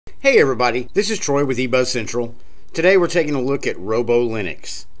Hey everybody, this is Troy with eBuzz Central. Today we're taking a look at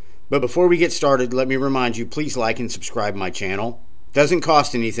ROBOLinux. But before we get started, let me remind you, please like and subscribe my channel. Doesn't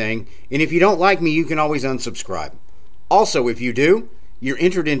cost anything, and if you don't like me, you can always unsubscribe. Also, if you do, you're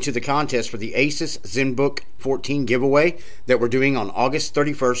entered into the contest for the Asus ZenBook 14 giveaway that we're doing on August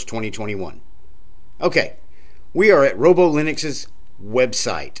 31st, 2021. Okay, we are at ROBOLinux's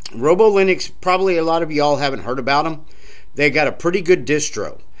website. ROBOLinux, probably a lot of y'all haven't heard about them. They got a pretty good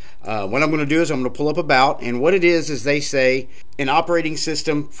distro. What I'm going to do is I'm going to pull up About, and what it is they say an operating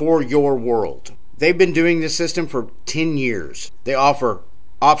system for your world. They've been doing this system for 10 years. They offer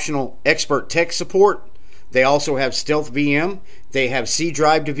optional expert tech support. They also have Stealth VM. They have C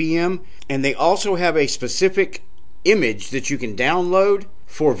drive to VM, and they also have a specific image that you can download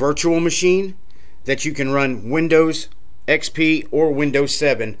for virtual machine that you can run Windows XP or Windows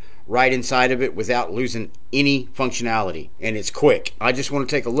 7 right inside of it without losing any functionality, and it's quick. I just want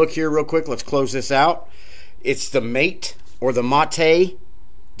to take a look here real quick. Let's close this out. It's the Mate or the Mate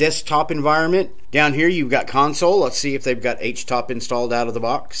desktop environment. Down here you've got console. Let's see if they've got HTOP installed out of the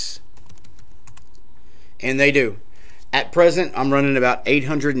box, and they do. At present I'm running about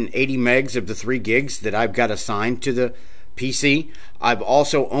 880 megs of the 3 gigs that I've got assigned to the PC. I've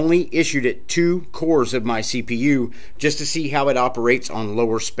also only issued it 2 cores of my CPU just to see how it operates on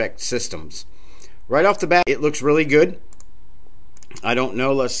lower spec systems. Right off the bat, it looks really good. I don't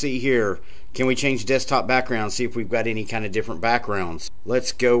know, let's see here. Can we change desktop background, see if we've got any kind of different backgrounds?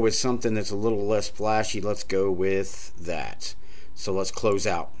 Let's go with something that's a little less flashy. Let's go with that. So let's close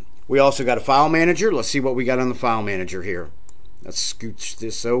out. We also got a file manager. Let's see what we got on the file manager here. Let's scooch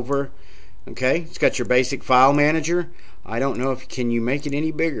this over. Okay, it's got your basic file manager. I don't know if can you make it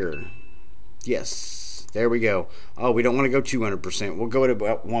any bigger. Yes, there we go. Oh, we don't want to go 200%. We'll go to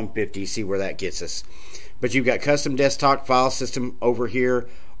about 150, see where that gets us. But you've got custom desktop file system over here.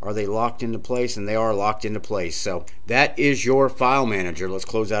 Are they locked into place? And they are locked into place. So that is your file manager. Let's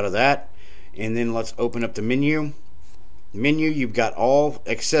close out of that, and then let's open up the menu. You've got all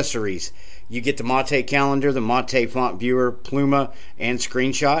accessories. You get the Mate calendar, the Mate font viewer, Pluma, and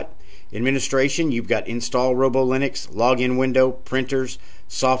screenshot. Administration, you've got install ROBOLinux, login window, printers,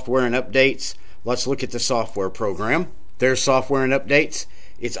 software and updates. Let's look at the software program. There's software and updates.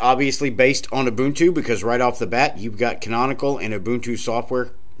 It's obviously based on Ubuntu because right off the bat you've got Canonical and Ubuntu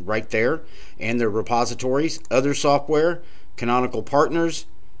software right there and their repositories. Other software, Canonical partners,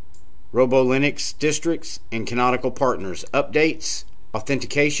 ROBOLinux districts, and Canonical partners. Updates,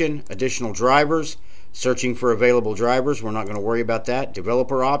 authentication, additional drivers, searching for available drivers. We're not going to worry about that.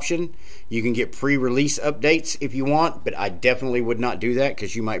 Developer option. You can get pre-release updates if you want, but I definitely would not do that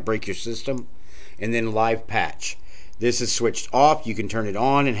because you might break your system. And then live patch. This is switched off. You can turn it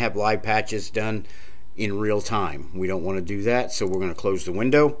on and have live patches done in real time. We don't want to do that, so we're going to close the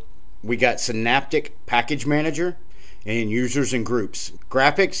window. We got Synaptic Package Manager and users and groups.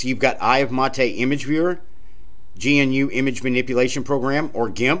 Graphics, you've got Eye of Mate Image Viewer, GNU Image Manipulation Program or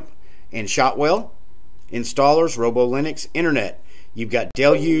GIMP, and Shotwell. Installers, ROBOLinux. Internet, you've got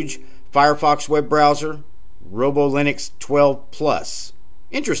Deluge, Firefox web browser, ROBOLinux 12 Plus.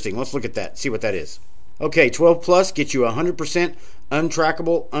 Interesting. Let's look at that, see what that is. Okay, 12 Plus gets you 100%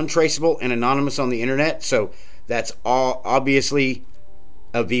 untrackable, untraceable, and anonymous on the internet. So that's all obviously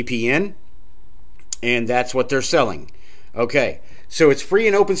a VPN, and that's what they're selling. Okay, so it's free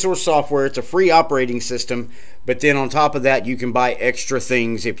and open source software. It's a free operating system, but then on top of that you can buy extra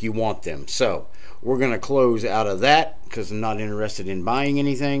things if you want them. So we're going to close out of that because I'm not interested in buying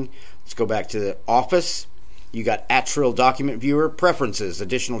anything. Let's go back to the Office. You got Atrial Document Viewer, Preferences,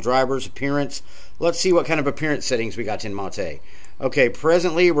 Additional Drivers, Appearance. Let's see what kind of appearance settings we got in Mate. Okay,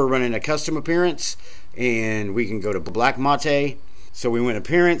 presently we're running a custom appearance, and we can go to Black Mate. So we went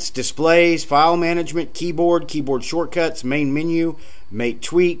Appearance, Displays, File Management, Keyboard, Keyboard Shortcuts, Main Menu, Mate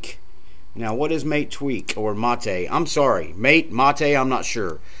Tweak. Now what is Mate Tweak or Mate? I'm sorry, Mate, I'm not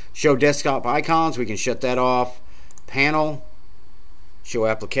sure. Show desktop icons, we can shut that off. Panel, show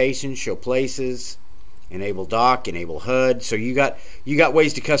applications, show places, enable dock, enable HUD. So you got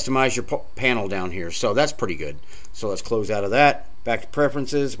ways to customize your panel down here. So that's pretty good. So let's close out of that. Back to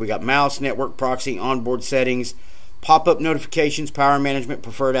preferences. We got mouse, network proxy, onboard settings, pop-up notifications, power management,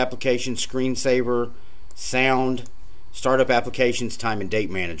 preferred applications, screensaver, sound, startup applications, time and date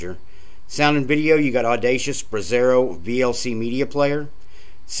manager. Sound and video, you got Audacious, Brasero, VLC media player.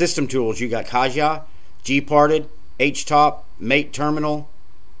 System tools, you got Kaja, Gparted, HTOP, Mate terminal,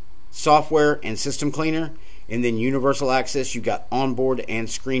 software and system cleaner. And then universal access, you got onboard and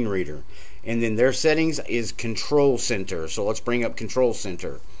screen reader. And then their settings is control center. So let's bring up control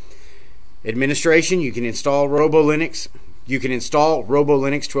center. Administration, you can install ROBOLinux, You can install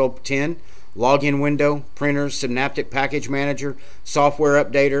ROBOLinux 12.10, login window, printers, Synaptic Package Manager, software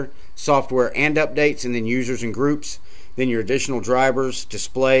updater, software and updates, and then users and groups. Then your additional drivers,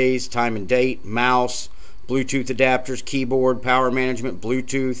 displays, time and date, mouse, Bluetooth adapters, keyboard, power management,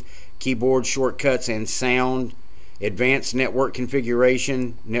 Bluetooth, keyboard shortcuts and sound, advanced network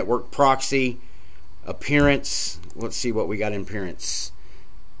configuration, network proxy, appearance. Let's see what we got in appearance.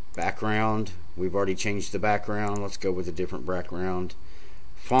 Background. We've already changed the background. Let's go with a different background.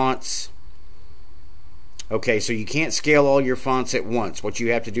 Fonts. Okay, so you can't scale all your fonts at once. What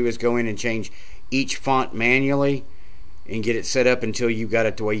you have to do is go in and change each font manually and get it set up until you got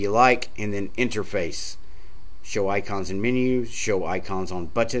it the way you like, and then interface. Show icons in menus, show icons on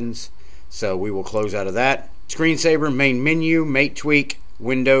buttons. So we will close out of that. Screensaver, main menu, mate tweak,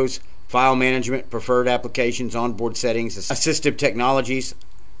 Windows, file management, preferred applications, onboard settings, assistive technologies,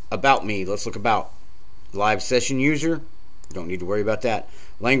 about me. Let's look about. Live session user, don't need to worry about that.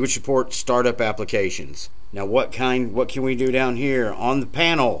 Language support, startup applications. Now what can we do down here? On the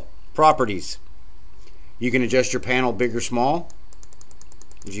panel, properties. You can adjust your panel big or small.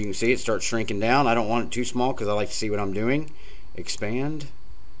 As you can see, it starts shrinking down. I don't want it too small because I like to see what I'm doing. Expand.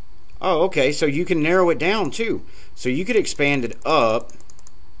 Oh, okay, so you can narrow it down too. So you could expand it up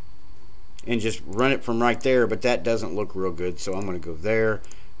and just run it from right there, but that doesn't look real good, so I'm going to go there.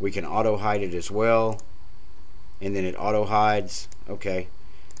 We can auto hide it as well, and then it auto hides. Okay,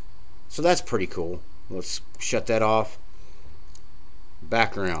 so that's pretty cool. Let's shut that off.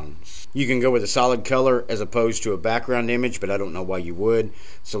 Backgrounds. You can go with a solid color as opposed to a background image, but I don't know why you would,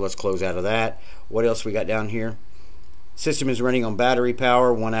 so let's close out of that. What else we got down here? System is running on battery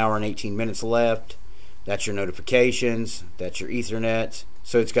power, 1 hour and 18 minutes left. That's your notifications, that's your Ethernet.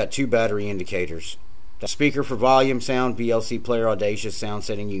 So it's got 2 battery indicators. The speaker for volume, sound, VLC player, audacious sound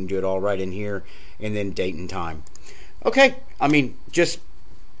setting. You can do it all right in here, and then date and time. Okay, I mean, just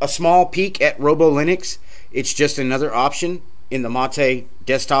a small peek at ROBOLinux. It's just another option in the Mate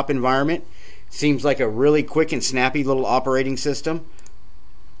desktop environment. Seems like a really quick and snappy little operating system.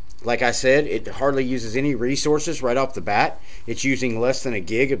 Like I said, it hardly uses any resources right off the bat. It's using less than a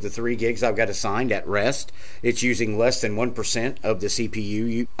gig of the 3 gigs I've got assigned at rest. It's using less than 1% of the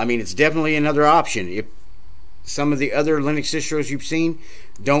CPU. I mean, it's definitely another option. If some of the other Linux distros you've seen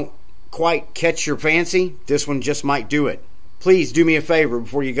don't quite catch your fancy, this one just might do it. Please do me a favor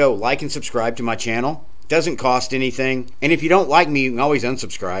before you go. Like and subscribe to my channel. It doesn't cost anything. And if you don't like me, you can always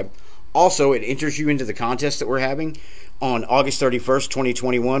unsubscribe. Also, it enters you into the contest that we're having. On August 31st,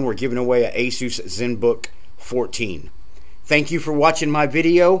 2021, we're giving away an Asus ZenBook 14. Thank you for watching my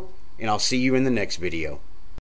video, and I'll see you in the next video.